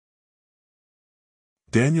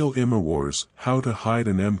Daniel Immerwahr's How to Hide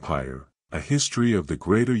an Empire, A History of the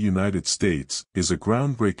Greater United States is a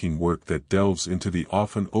groundbreaking work that delves into the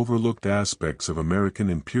often overlooked aspects of American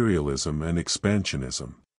imperialism and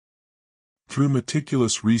expansionism. Through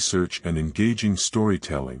meticulous research and engaging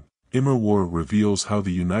storytelling, Immerwahr reveals how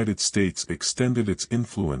the United States extended its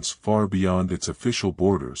influence far beyond its official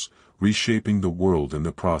borders, reshaping the world in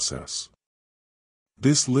the process.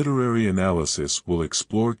 This literary analysis will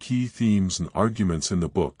explore key themes and arguments in the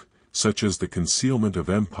book, such as the concealment of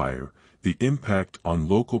empire, the impact on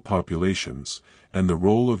local populations, and the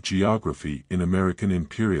role of geography in American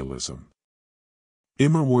imperialism.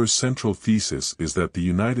 Immerwahr's central thesis is that the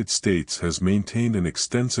United States has maintained an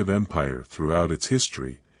extensive empire throughout its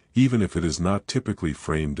history, even if it is not typically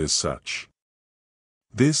framed as such.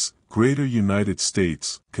 This Greater United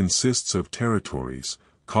States consists of territories,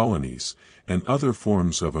 colonies, and other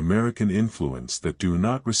forms of American influence that do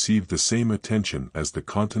not receive the same attention as the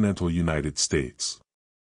continental United States.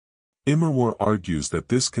 Immerwahr argues that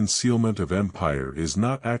this concealment of empire is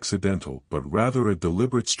not accidental but rather a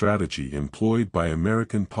deliberate strategy employed by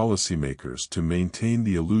American policymakers to maintain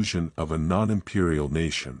the illusion of a non-imperial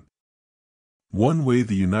nation. One way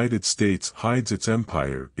the United States hides its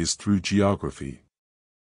empire is through geography.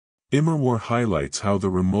 Immerwahr highlights how the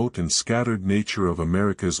remote and scattered nature of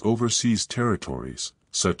America's overseas territories,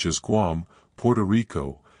 such as Guam, Puerto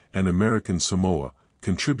Rico, and American Samoa,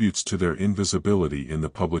 contributes to their invisibility in the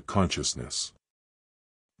public consciousness.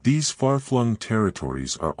 These far-flung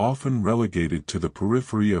territories are often relegated to the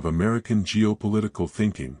periphery of American geopolitical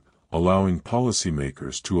thinking, allowing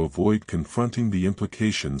policymakers to avoid confronting the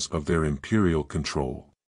implications of their imperial control.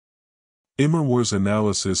 Immerwahr's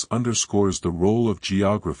analysis underscores the role of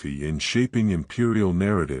geography in shaping imperial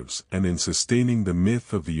narratives and in sustaining the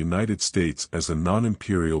myth of the United States as a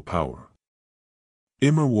non-imperial power.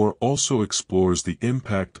 Immerwahr also explores the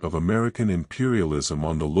impact of American imperialism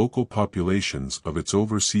on the local populations of its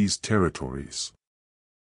overseas territories.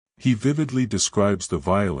 He vividly describes the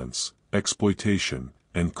violence, exploitation,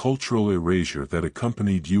 and cultural erasure that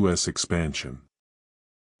accompanied U.S. expansion.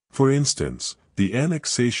 For instance, the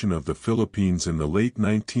annexation of the Philippines in the late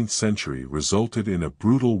 19th century resulted in a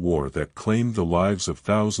brutal war that claimed the lives of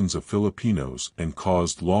thousands of Filipinos and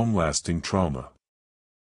caused long-lasting trauma.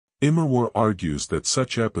 Immerwahr argues that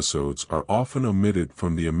such episodes are often omitted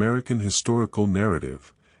from the American historical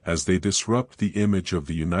narrative, as they disrupt the image of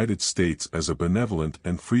the United States as a benevolent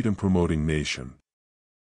and freedom-promoting nation.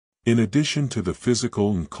 In addition to the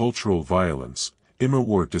physical and cultural violence,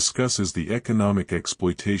 Immerwahr discusses the economic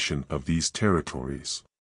exploitation of these territories.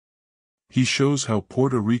 He shows how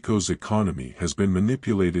Puerto Rico's economy has been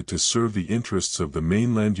manipulated to serve the interests of the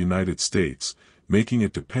mainland United States, making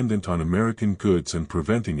it dependent on American goods and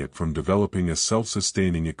preventing it from developing a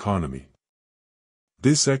self-sustaining economy.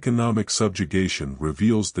 This economic subjugation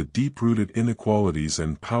reveals the deep-rooted inequalities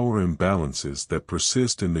and power imbalances that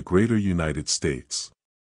persist in the Greater United States.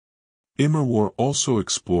 Immerwahr also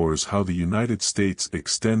explores how the United States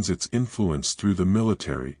extends its influence through the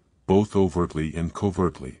military, both overtly and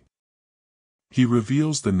covertly. He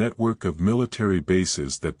reveals the network of military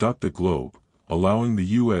bases that dot the globe, allowing the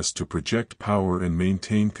U.S. to project power and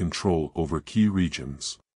maintain control over key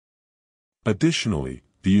regions. Additionally,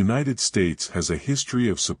 the United States has a history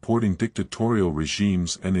of supporting dictatorial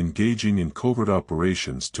regimes and engaging in covert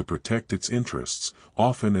operations to protect its interests,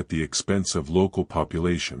 often at the expense of local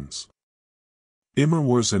populations.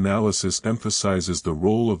 Immerwahr's analysis emphasizes the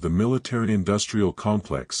role of the military-industrial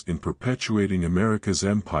complex in perpetuating America's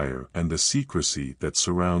empire and the secrecy that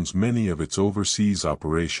surrounds many of its overseas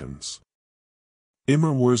operations.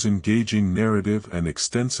 Immerwahr's engaging narrative and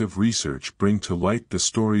extensive research bring to light the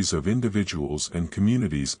stories of individuals and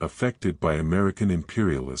communities affected by American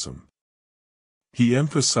imperialism. He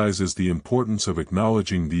emphasizes the importance of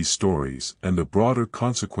acknowledging these stories and the broader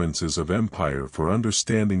consequences of empire for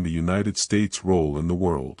understanding the United States' role in the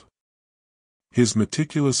world. His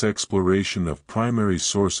meticulous exploration of primary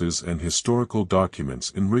sources and historical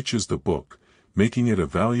documents enriches the book, making it a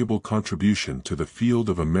valuable contribution to the field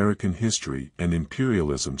of American history and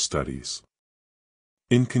imperialism studies.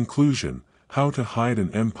 In conclusion, How to Hide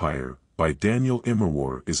an Empire, by Daniel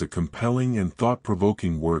Immerwahr is a compelling and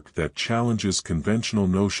thought-provoking work that challenges conventional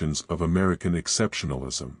notions of American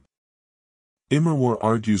exceptionalism. Immerwahr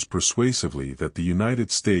argues persuasively that the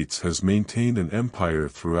United States has maintained an empire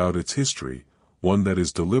throughout its history, one that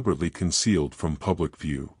is deliberately concealed from public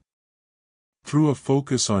view. Through a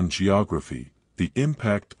focus on geography, the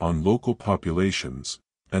impact on local populations,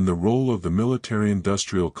 and the role of the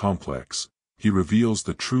military-industrial complex, he reveals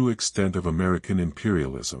the true extent of American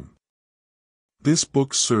imperialism. This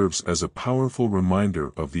book serves as a powerful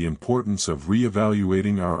reminder of the importance of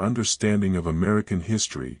re-evaluating our understanding of American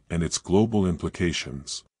history and its global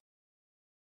implications.